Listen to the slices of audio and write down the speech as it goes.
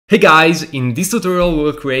Hey guys, in this tutorial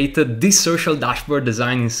we'll create this social dashboard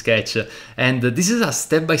design in Sketch, and this is a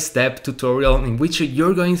step-by-step tutorial in which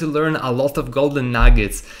you're going to learn a lot of golden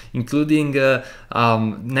nuggets, including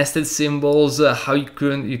nested symbols, how you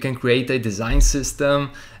can create a design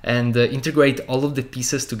system and integrate all of the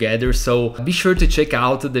pieces together. So be sure to check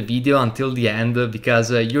out the video until the end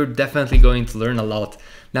because you're definitely going to learn a lot.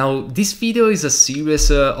 Now, this video is a series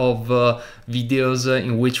of videos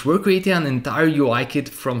in which we're creating an entire UI kit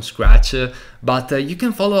from scratch, but you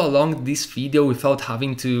can follow along this video without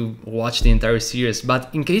having to watch the entire series.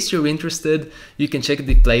 But in case you're interested, you can check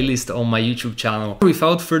the playlist on my YouTube channel.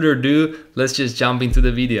 Without further ado, let's just jump into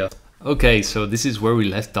the video. Okay, so this is where we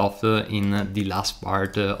left off in the last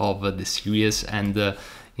part of the series, and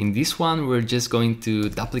in this one, we're just going to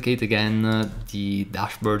duplicate again the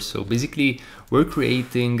dashboard. So basically, we're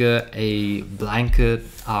creating a blank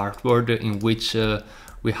artboard in which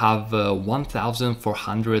we have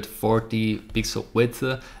 1440 pixel width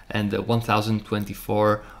and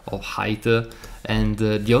 1024 of height. And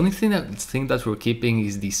the only thing that we're keeping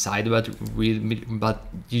is the sidebar, but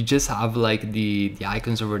you just have like the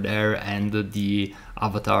icons over there and the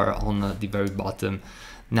avatar on the very bottom.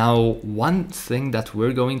 Now, one thing that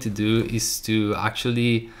we're going to do is to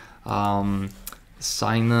actually sign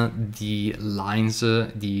the lines,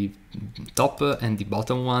 the top and the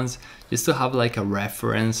bottom ones, just to have like a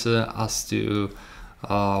reference as to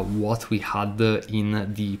what we had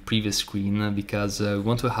in the previous screen, because we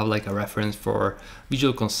want to have like a reference for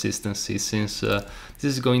visual consistency, since this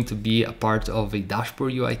is going to be a part of a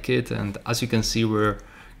dashboard UI kit, and as you can see, we're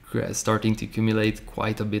starting to accumulate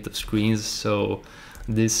quite a bit of screens, so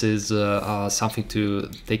this is something to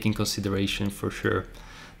take in consideration for sure.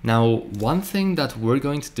 Now, one thing that we're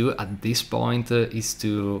going to do at this point is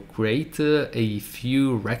to create a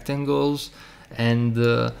few rectangles and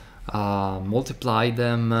multiply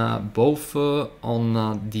them both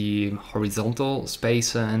on the horizontal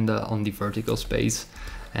space and on the vertical space.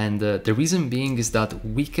 And the reason being is that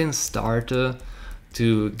we can start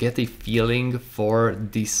to get a feeling for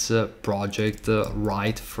this project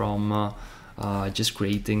right from just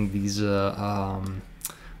creating these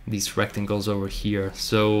rectangles over here.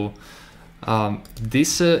 So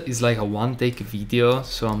this is like a one-take video,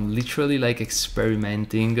 so I'm literally like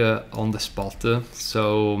experimenting on the spot.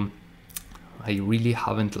 So I really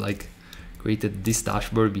haven't like created this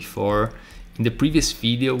dashboard before. In the previous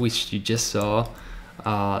video, which you just saw,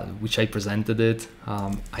 which I presented it,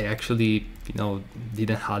 I actually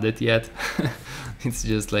didn't have it yet. It's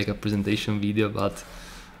just like a presentation video, but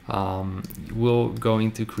we're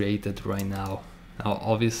going to create it right now. Now,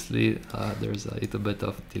 obviously, there's a little bit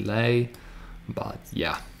of delay, but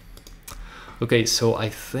yeah. Okay, so I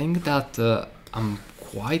think that I'm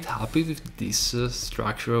quite happy with this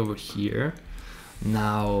structure over here.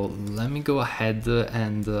 Now, let me go ahead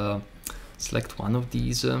and select one of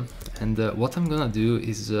these, and what I'm gonna do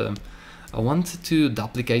is I want to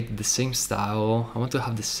duplicate the same style. I want to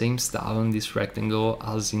have the same style in this rectangle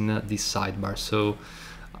as in this sidebar. So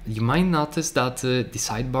you might notice that the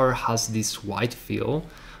sidebar has this white fill,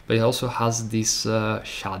 but it also has this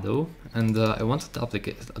shadow, and I want to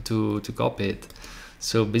duplicate to copy it.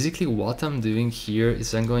 So basically what I'm doing here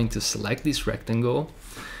is I'm going to select this rectangle,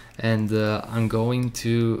 and I'm going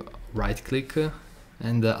to right click,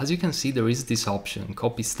 and as you can see, there is this option,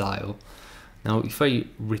 copy style. Now, if I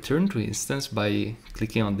return to instance by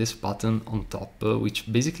clicking on this button on top, which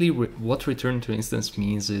basically what return to instance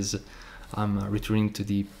means is I'm returning to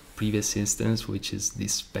the previous instance, which is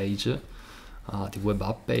this page, the web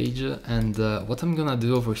app page. And what I'm gonna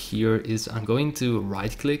do over here is I'm going to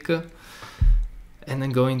right click and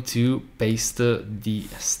I'm going to paste the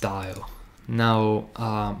style. Now,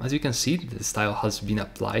 as you can see, the style has been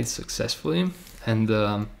applied successfully, and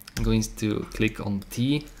I'm going to click on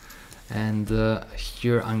T, and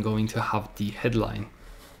here I'm going to have the headline.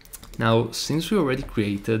 Now, since we already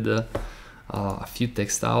created a few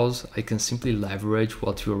textiles, I can simply leverage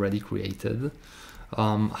what you already created.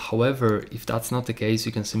 However, if that's not the case,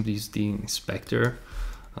 you can simply use the inspector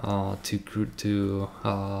to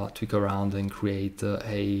tweak around and create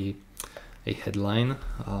a headline.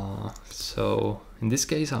 So in this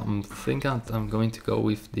case, I'm thinking I'm going to go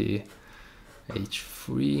with the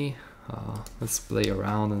H3. Let's play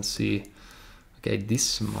around and see. Okay,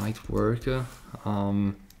 this might work.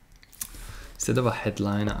 Instead of a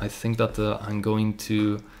headline, I think that I'm going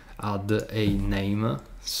to add a name.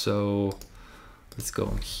 So let's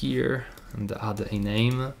go here and add a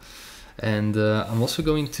name. And I'm also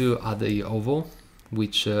going to add a oval,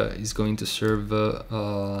 which is going to serve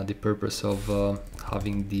the purpose of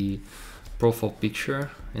having the profile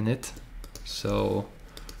picture in it. So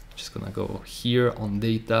just gonna go here on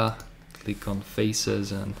data, click on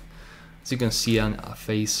faces, and as you can see, a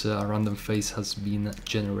random face has been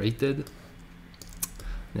generated.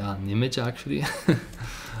 Yeah, an image actually.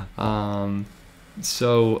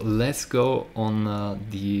 So let's go on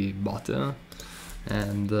the bottom,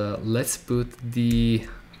 and let's put the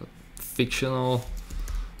fictional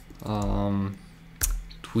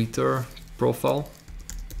Twitter profile.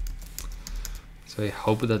 So I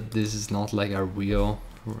hope that this is not like a real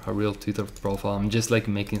Twitter profile. I'm just like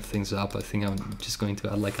making things up. I think I'm just going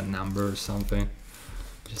to add like a number or something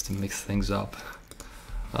just to mix things up.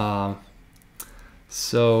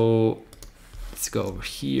 So let's go over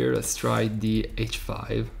here. Let's try the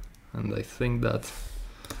H5, and I think that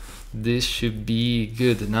this should be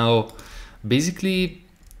good. Now, basically,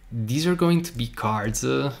 these are going to be cards,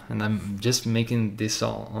 and I'm just making this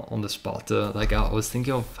on the spot. Like I was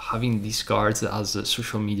thinking of having these cards as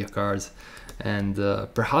social media cards, and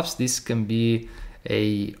perhaps this can be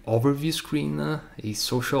a overview screen, a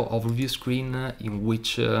social overview screen in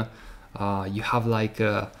which you have like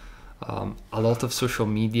a lot of social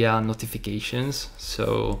media notifications.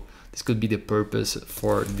 So this could be the purpose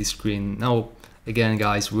for this screen. Now, again,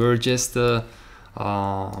 guys, we're just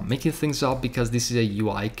making things up because this is a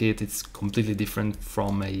UI kit. It's completely different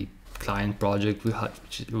from a client project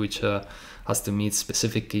which has to meet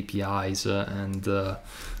specific KPIs and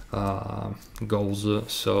goals.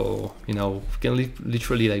 So, you know, we can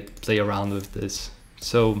literally like play around with this.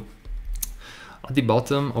 So at the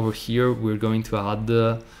bottom over here, we're going to add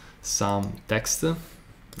some text,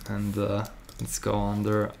 and let's go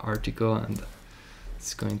under article, and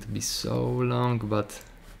it's going to be so long, but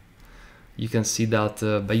you can see that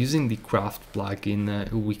by using the craft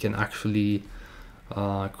plugin, we can actually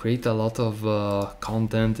create a lot of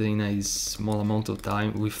content in a small amount of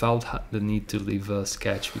time without the need to leave a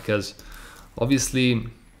sketch, because obviously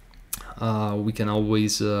we can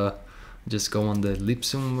always just go on the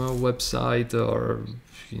Lipsum website, or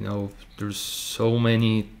you know, there's so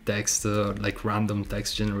many text like random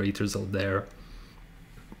text generators out there.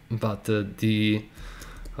 But the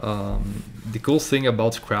cool thing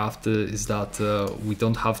about Craft is that we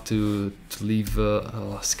don't have to leave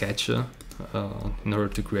a sketch in order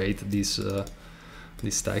to create this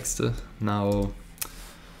text. Now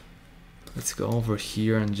let's go over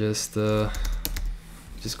here and just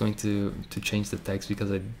going to change the text, because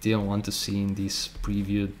I didn't want to see in this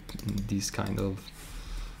preview these kind of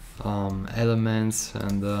elements,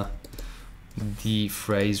 and the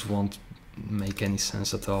phrase won't make any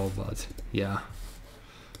sense at all. But yeah,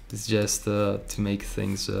 it's just to make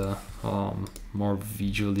things more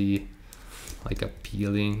visually like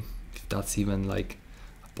appealing, if that's even like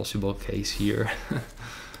a possible case here.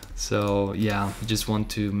 So yeah, just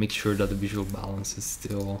want to make sure that the visual balance is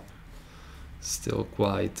still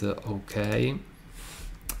quite okay.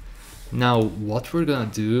 Now what we're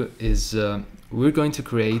gonna do is we're going to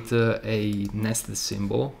create a nested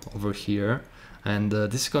symbol over here, and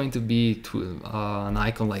this is going to be an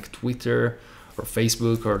icon like Twitter or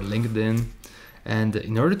Facebook or LinkedIn. And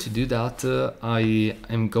in order to do that, I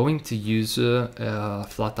am going to use a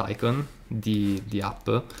flat icon, the app.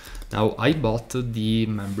 Now I bought the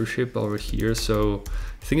membership over here, so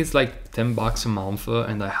I think it's like $10 a month,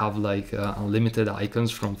 and I have like unlimited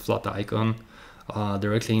icons from flat icon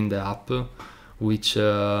directly in the app, which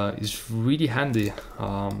is really handy.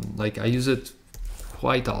 Like I use it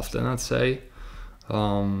quite often, I'd say.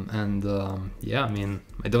 Yeah, I mean,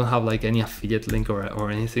 I don't have like any affiliate link or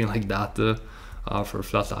anything like that for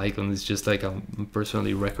flat icon. It's just like I'm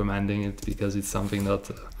personally recommending it because it's something that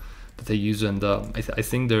I use, and I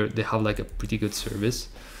think they have like a pretty good service,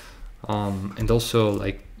 and also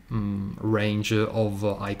like range of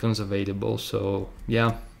icons available. So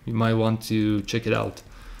yeah, you might want to check it out.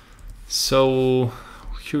 So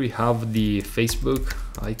here we have the Facebook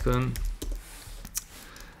icon.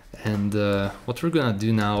 And what we're gonna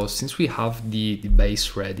do now, since we have the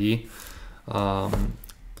base ready,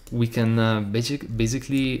 we can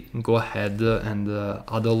basically go ahead and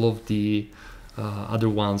add all of the other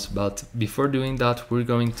ones. But before doing that, we're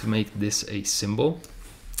going to make this a symbol.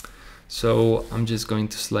 So I'm just going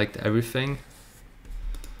to select everything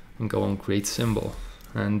and go on create symbol.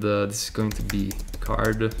 And this is going to be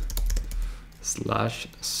card/social.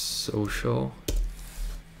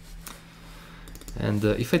 And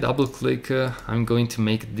if I double click, I'm going to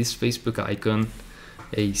make this Facebook icon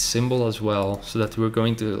a symbol as well, so that we're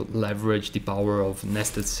going to leverage the power of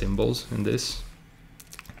nested symbols in this.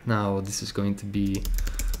 Now this is going to be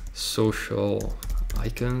social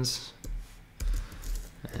icons,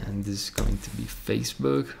 and this is going to be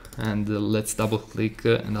Facebook. And let's double click,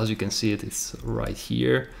 and as you can see it's right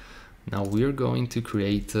here. Now we're going to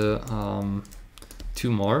create 2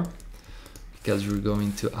 more, because we're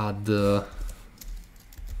going to add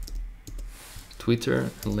Twitter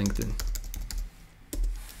and LinkedIn.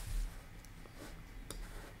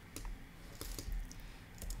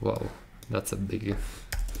 Whoa, that's a big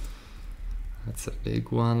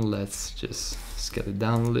one. Let's just scale it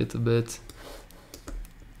down a little bit.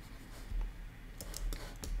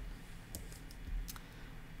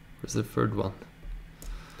 Where's the third one?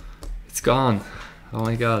 It's gone. Oh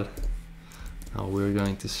my god. Now we're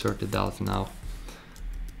going to sort it out now.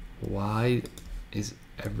 Why is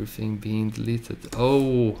everything being deleted?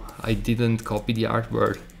 Oh, I didn't copy the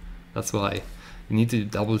artboard. That's why. You need to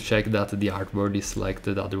double check that the artboard is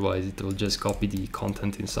selected, otherwise it will just copy the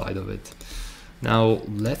content inside of it. Now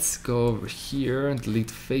let's go over here and delete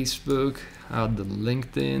Facebook, add the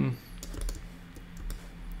LinkedIn,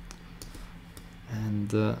 and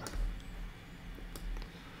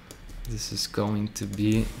this is going to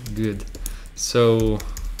be good. So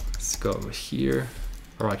let's go over here,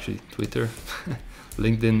 or actually Twitter.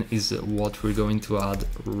 LinkedIn is what we're going to add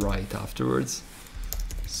right afterwards.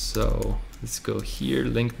 So let's go here,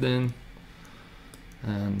 LinkedIn,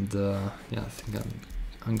 and yeah, I think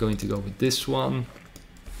I'm going to go with this one,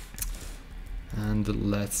 and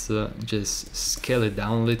let's just scale it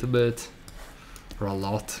down a little bit, or a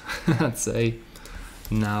lot, I'd say.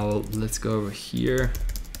 Now let's go over here,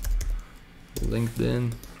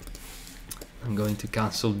 LinkedIn. I'm going to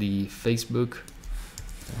cancel the Facebook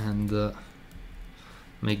and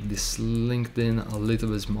make this LinkedIn a little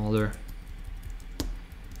bit smaller.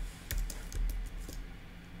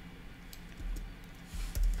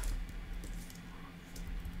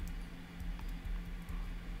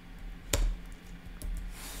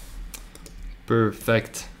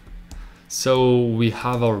 Perfect. So we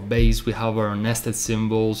have our base, we have our nested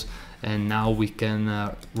symbols, and now we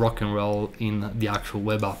can rock and roll in the actual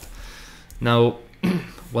web app. Now,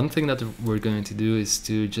 one thing that we're going to do is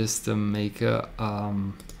to just make a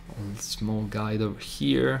small guide over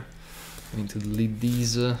here. I'm going to delete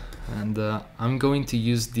these, and I'm going to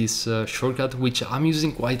use this shortcut, which I'm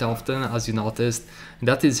using quite often, as you noticed.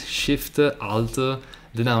 That is Shift Alt.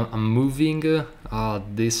 Then I'm moving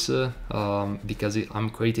this because I'm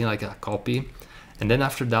creating like a copy, and then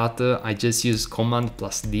after that I just use Command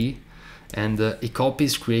plus D, and a copy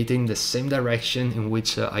is creating the same direction in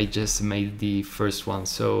which I just made the first one.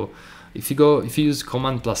 So if you use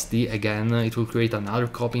Command plus D again, it will create another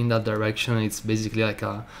copy in that direction. It's basically like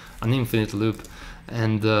an infinite loop,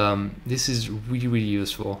 and this is really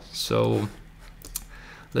useful. So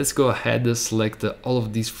let's go ahead, select all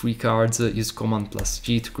of these 3 cards, use Command plus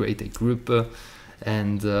G to create a group,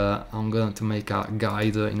 and I'm going to make a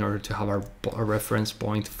guide in order to have a reference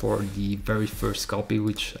point for the very first copy,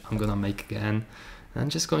 which I'm gonna make again. I'm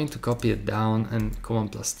just going to copy it down, and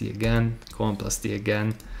Command plus D again, Command plus D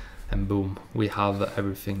again, and boom, we have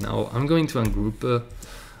everything. Now I'm going to ungroup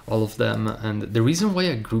all of them, and the reason why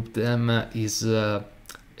I grouped them is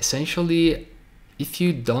essentially, if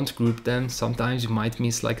you don't group them, sometimes you might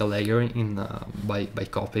miss like a layer in by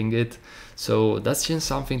copying it. So that's just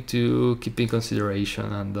something to keep in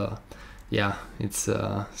consideration, and yeah, it's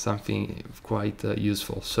something quite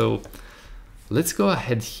useful. So let's go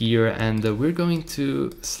ahead here, and we're going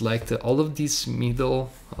to select all of these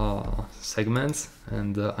middle segments,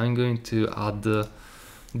 and I'm going to add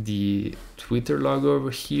the Twitter logo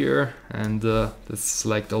over here, and let's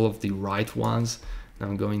select all of the right ones.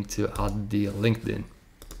 I'm going to add the LinkedIn.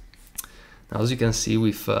 Now, as you can see,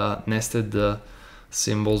 with nested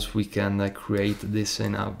symbols, we can create this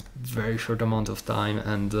in a very short amount of time,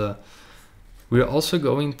 and we're also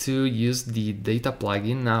going to use the data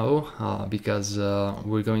plugin now because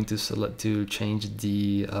we're going to change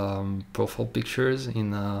the profile pictures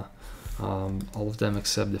in all of them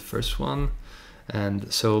except the first one.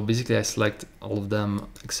 And so basically I select all of them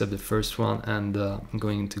except the first one, and I'm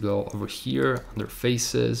going to go over here under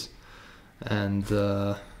faces, and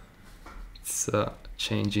it's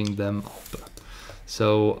changing them up.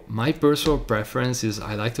 So my personal preference is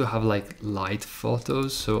I like to have like light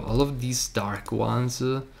photos, so all of these dark ones,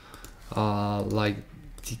 like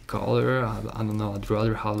the color, I don't know, I'd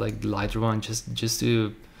rather have like the lighter one, just to,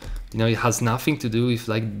 you know, it has nothing to do with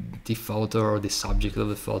like the photo or the subject of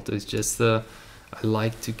the photo. It's just I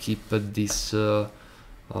like to keep this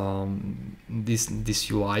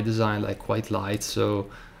this UI design like quite light. So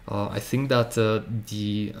I think that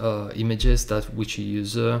the images that which you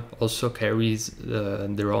use also carries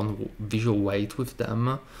their own visual weight with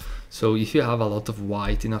them. So if you have a lot of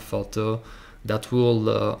white in a photo, that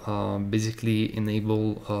will basically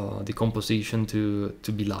enable the composition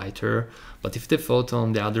to be lighter. But if the photo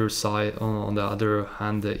on the other side, on the other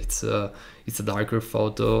hand, it's a darker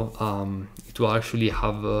photo, it will actually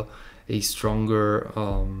have a stronger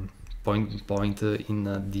point in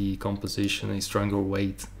the composition, a stronger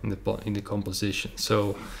weight in the composition.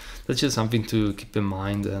 So that's just something to keep in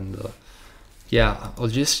mind. And yeah, I'll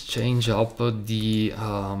just change up the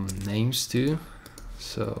names too.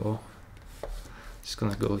 So just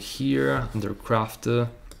gonna go here under craft, and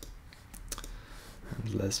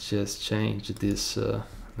let's just change this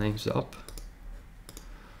names up.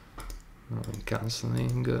 I'm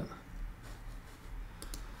canceling.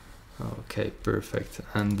 Okay, perfect.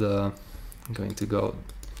 And I'm going to go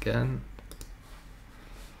again.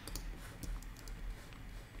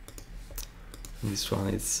 This one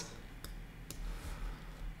it's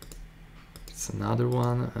another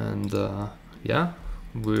one, and yeah,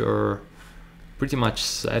 we're pretty much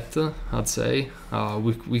set, I'd say.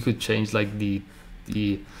 We could change like the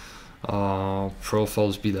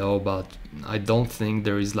profiles below, but I don't think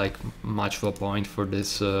there is like much of a point for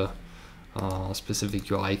this specific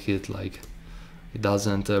UI kit. Like, it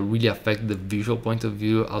doesn't really affect the visual point of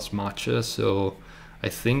view as much, so I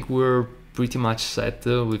think we're pretty much set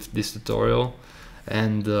with this tutorial.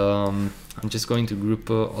 And I'm just going to group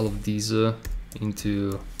all of these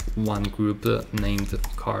into one group named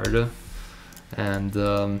card. And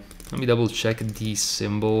let me double check the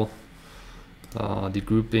symbol, the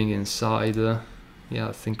grouping inside. Yeah,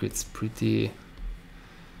 I think it's pretty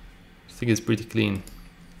clean.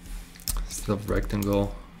 Instead of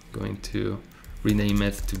rectangle, I'm going to rename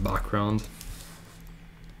it to background.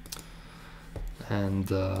 And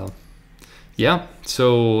yeah,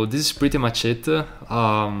 so this is pretty much it. This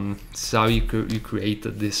is how you create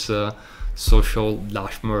this social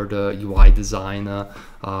dashboard UI design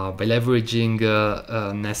by leveraging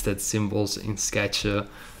nested symbols in Sketch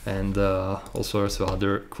and all sorts of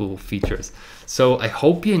other cool features. So I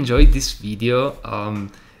hope you enjoyed this video.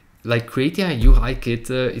 Like, creating a UI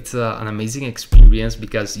kit, it's an amazing experience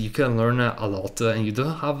because you can learn a lot, and you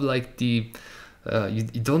don't have like the you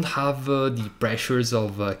don't have the pressures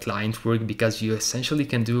of client work, because you essentially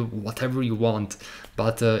can do whatever you want,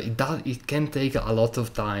 but it can take a lot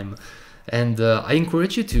of time. And I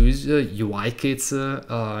encourage you to use UI kits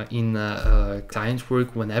in client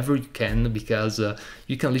work whenever you can, because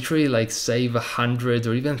you can literally like save 100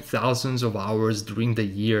 or even thousands of hours during the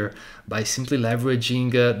year by simply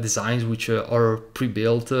leveraging designs which are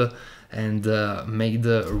pre-built and made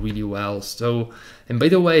really well. So, and by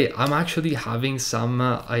the way, I'm actually having some,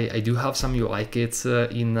 I do have some UI kits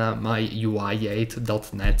in my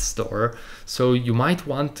UI8.net store, so you might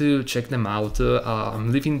want to check them out.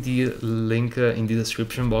 I'm leaving the link in the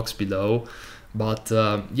description box below. But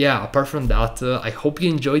yeah, apart from that, I hope you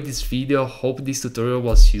enjoyed this video, hope this tutorial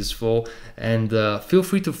was useful, and feel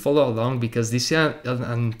free to follow along, because this is an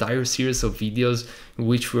entire series of videos in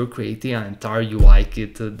which we're creating an entire UI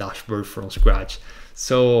kit dashboard from scratch.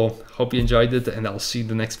 So hope you enjoyed it, and I'll see you in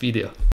the next video.